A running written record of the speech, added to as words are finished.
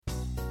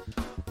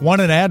Want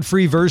an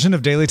ad-free version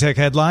of Daily Tech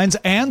Headlines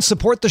and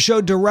support the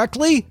show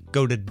directly?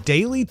 Go to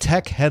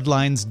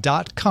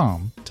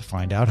dailytechheadlines.com to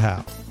find out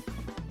how.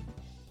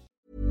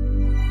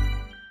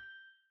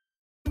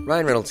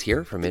 Ryan Reynolds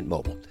here from Mint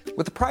Mobile.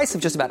 With the price of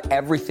just about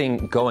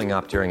everything going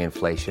up during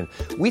inflation,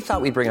 we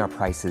thought we'd bring our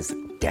prices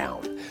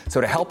down.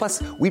 So to help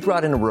us, we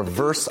brought in a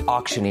reverse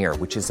auctioneer,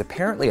 which is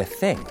apparently a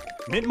thing.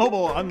 Mint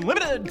Mobile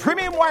Unlimited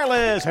Premium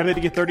Wireless. How to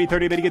get 30,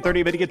 30, bit to get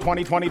 30, bit to get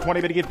 20, 20, 20,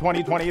 bit to get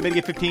 20, 20, bit to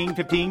get 15,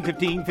 15,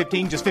 15,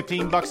 15, just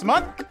 $15 a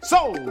month?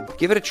 Sold!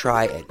 Give it a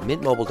try at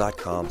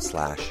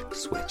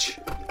mintmobile.com/switch.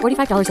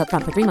 $45 up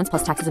front for 3 months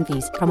plus taxes and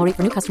fees. Promo rate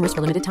for new customers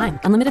for limited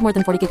time. Unlimited more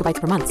than 40 gigabytes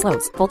per month.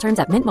 Slows full terms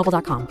at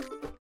mintmobile.com.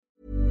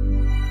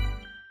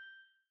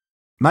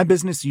 My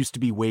business used to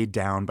be weighed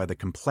down by the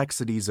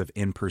complexities of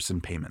in-person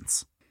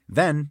payments.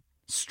 Then,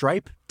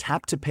 Stripe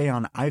Tap to Pay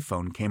on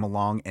iPhone came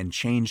along and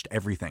changed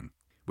everything.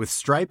 With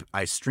Stripe,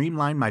 I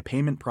streamlined my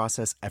payment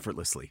process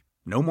effortlessly.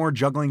 No more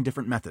juggling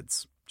different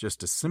methods.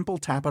 Just a simple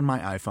tap on my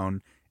iPhone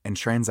and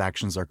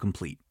transactions are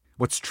complete.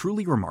 What's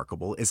truly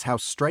remarkable is how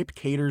Stripe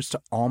caters to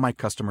all my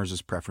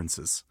customers'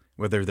 preferences.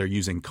 Whether they're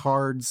using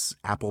cards,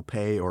 Apple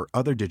Pay, or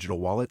other digital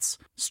wallets,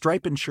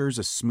 Stripe ensures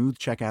a smooth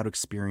checkout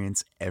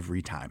experience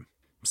every time.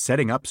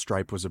 Setting up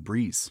Stripe was a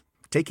breeze,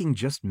 taking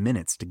just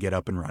minutes to get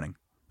up and running.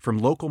 From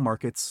local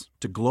markets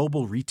to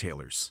global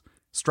retailers,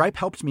 Stripe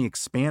helped me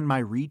expand my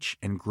reach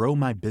and grow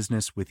my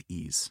business with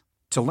ease.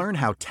 To learn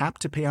how Tap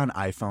to Pay on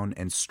iPhone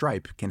and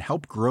Stripe can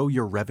help grow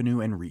your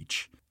revenue and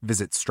reach,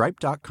 visit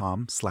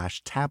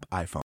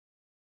stripe.com/tapiphone.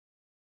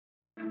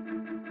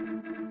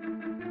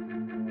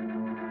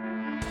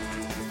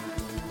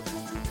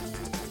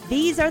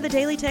 These are the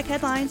Daily Tech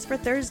Headlines for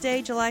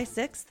Thursday, July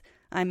 6th.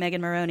 I'm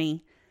Megan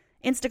Maroney.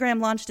 Instagram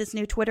launched its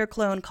new Twitter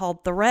clone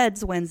called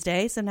Threads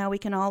Wednesday, so now we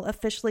can all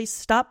officially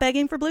stop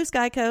begging for blue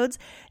sky codes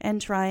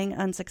and trying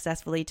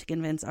unsuccessfully to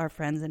convince our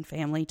friends and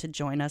family to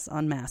join us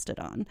on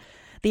Mastodon.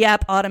 The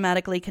app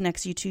automatically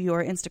connects you to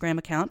your Instagram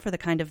account for the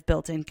kind of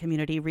built-in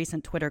community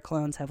recent Twitter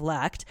clones have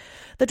lacked.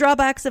 The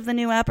drawbacks of the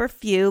new app are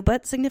few,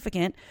 but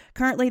significant.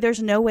 Currently,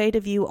 there's no way to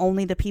view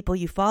only the people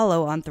you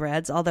follow on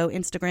Threads, although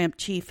Instagram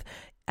chief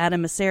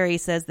Adam Mosseri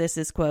says this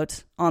is,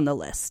 quote, on the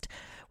list.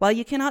 While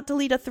you cannot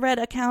delete a Thread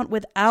account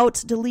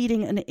without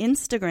deleting an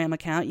Instagram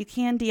account, you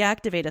can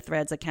deactivate a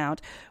Threads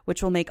account,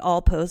 which will make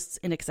all posts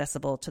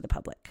inaccessible to the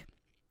public.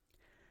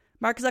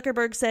 Mark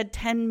Zuckerberg said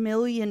 10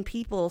 million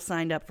people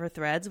signed up for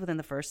Threads within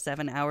the first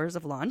 7 hours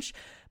of launch,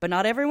 but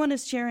not everyone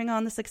is cheering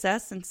on the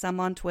success, and some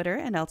on Twitter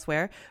and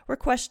elsewhere were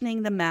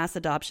questioning the mass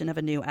adoption of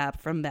a new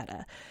app from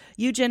Meta.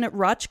 Eugen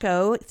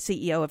Rochko,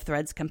 CEO of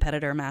Threads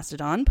competitor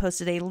Mastodon,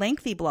 posted a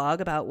lengthy blog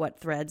about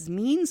what Threads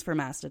means for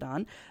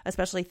Mastodon,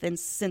 especially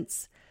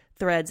since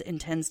Threads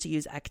intends to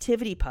use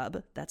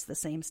ActivityPub. That's the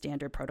same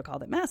standard protocol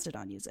that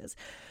Mastodon uses.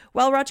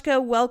 While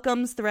Rochko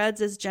welcomes Threads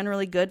as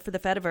generally good for the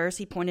Fediverse,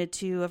 he pointed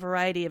to a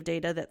variety of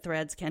data that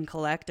Threads can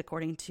collect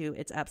according to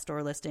its App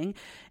Store listing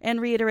and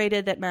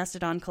reiterated that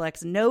Mastodon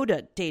collects no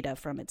data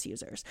from its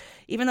users.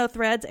 Even though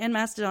Threads and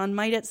Mastodon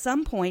might at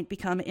some point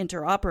become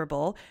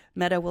interoperable,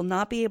 Meta will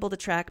not be able to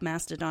track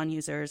Mastodon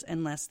users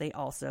unless they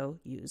also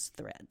use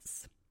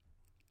Threads.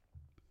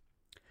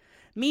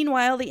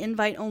 Meanwhile, the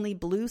invite-only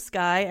Blue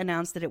Sky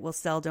announced that it will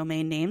sell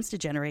domain names to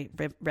generate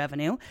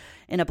revenue.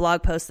 In a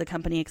blog post, the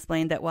company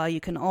explained that while you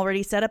can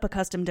already set up a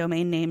custom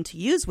domain name to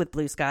use with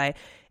Blue Sky,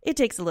 it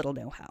takes a little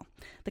know-how.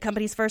 The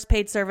company's first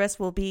paid service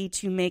will be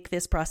to make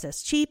this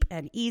process cheap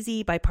and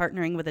easy by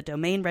partnering with a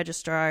domain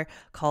registrar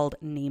called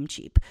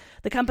Namecheap.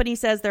 The company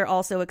says they're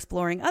also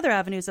exploring other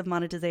avenues of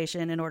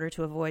monetization in order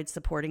to avoid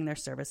supporting their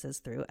services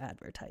through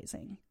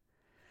advertising.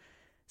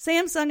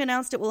 Samsung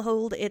announced it will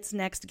hold its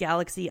next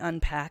Galaxy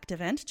Unpacked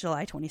event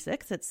July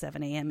 26th at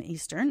 7 a.m.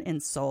 Eastern in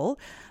Seoul.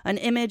 An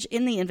image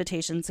in the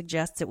invitation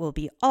suggests it will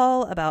be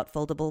all about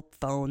foldable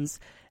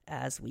phones,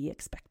 as we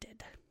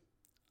expected.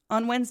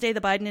 On Wednesday, the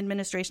Biden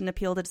administration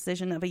appealed a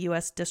decision of a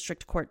U.S.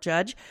 District Court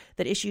judge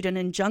that issued an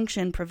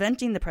injunction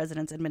preventing the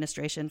president's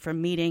administration from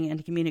meeting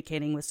and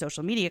communicating with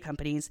social media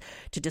companies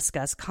to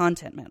discuss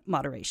content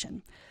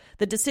moderation.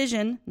 The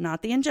decision,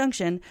 not the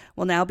injunction,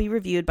 will now be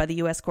reviewed by the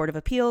U.S. Court of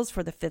Appeals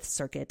for the Fifth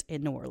Circuit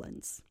in New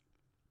Orleans.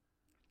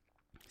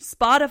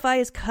 Spotify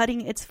is cutting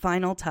its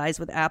final ties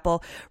with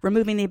Apple,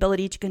 removing the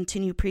ability to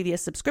continue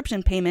previous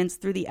subscription payments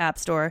through the App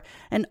Store,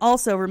 and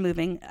also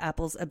removing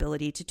Apple's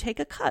ability to take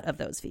a cut of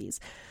those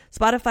fees.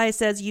 Spotify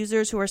says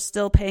users who are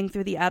still paying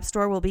through the App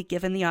Store will be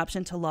given the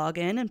option to log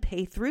in and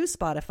pay through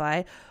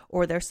Spotify,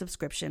 or their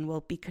subscription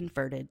will be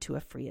converted to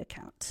a free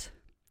account.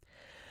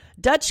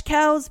 Dutch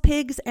cows,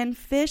 pigs, and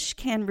fish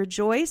can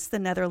rejoice. The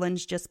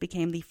Netherlands just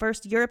became the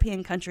first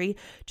European country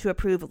to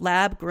approve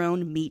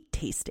lab-grown meat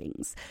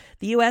tastings.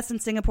 The U.S.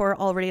 and Singapore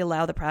already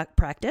allow the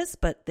practice,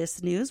 but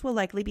this news will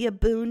likely be a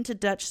boon to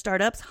Dutch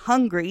startups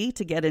hungry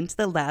to get into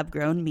the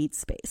lab-grown meat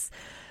space.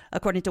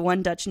 According to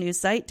one Dutch news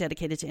site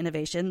dedicated to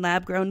innovation,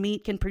 lab-grown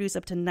meat can produce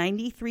up to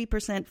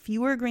 93%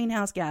 fewer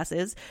greenhouse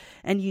gases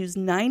and use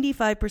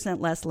 95%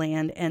 less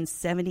land and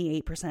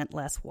 78%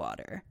 less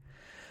water.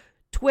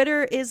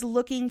 Twitter is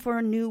looking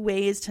for new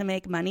ways to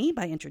make money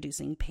by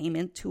introducing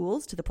payment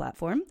tools to the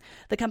platform.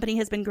 The company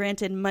has been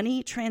granted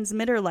money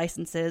transmitter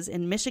licenses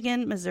in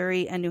Michigan,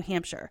 Missouri, and New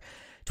Hampshire.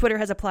 Twitter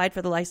has applied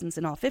for the license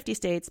in all 50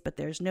 states, but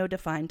there's no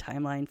defined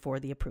timeline for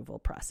the approval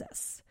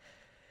process.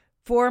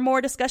 For more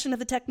discussion of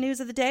the tech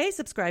news of the day,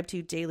 subscribe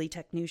to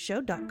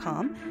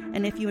dailytechnewsshow.com.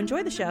 And if you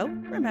enjoy the show,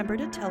 remember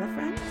to tell a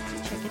friend to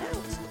check it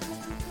out.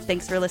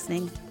 Thanks for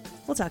listening.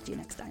 We'll talk to you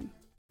next time.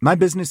 My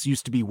business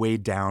used to be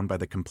weighed down by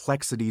the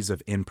complexities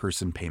of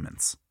in-person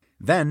payments.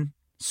 Then,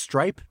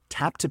 Stripe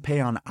Tap to Pay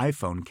on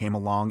iPhone came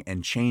along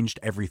and changed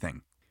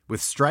everything.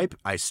 With Stripe,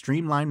 I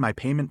streamlined my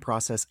payment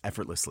process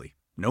effortlessly.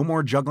 No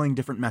more juggling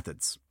different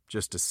methods.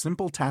 Just a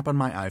simple tap on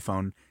my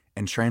iPhone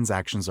and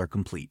transactions are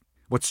complete.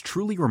 What's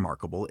truly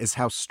remarkable is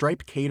how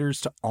Stripe caters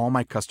to all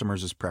my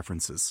customers'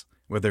 preferences.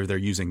 Whether they're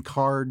using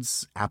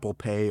cards, Apple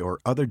Pay,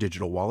 or other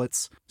digital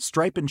wallets,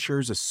 Stripe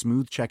ensures a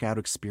smooth checkout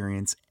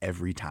experience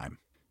every time.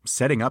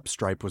 Setting up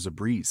Stripe was a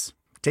breeze,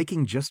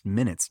 taking just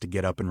minutes to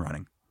get up and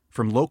running.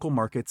 From local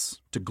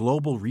markets to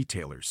global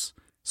retailers,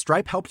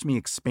 Stripe helped me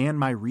expand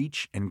my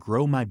reach and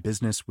grow my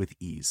business with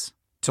ease.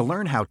 To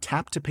learn how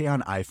Tap to Pay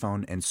on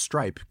iPhone and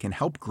Stripe can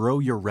help grow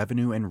your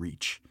revenue and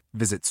reach,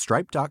 visit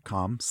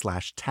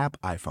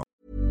stripe.com/tapiphone.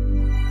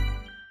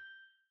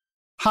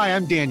 Hi,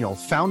 I'm Daniel,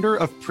 founder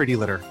of Pretty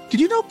Litter.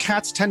 Did you know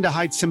cats tend to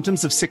hide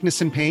symptoms of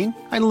sickness and pain?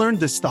 I learned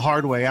this the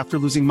hard way after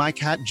losing my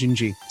cat,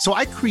 Gingy. So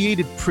I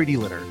created Pretty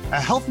Litter,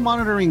 a health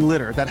monitoring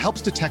litter that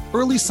helps detect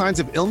early signs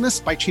of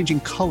illness by changing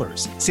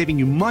colors, saving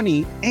you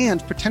money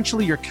and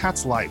potentially your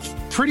cat's life.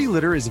 Pretty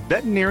Litter is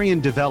veterinarian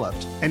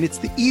developed, and it's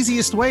the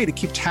easiest way to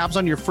keep tabs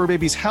on your fur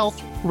baby's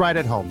health right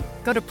at home.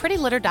 Go to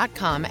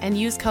prettylitter.com and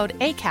use code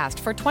ACAST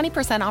for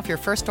 20% off your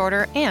first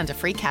order and a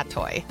free cat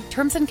toy.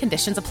 Terms and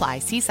conditions apply.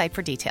 See site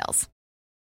for details.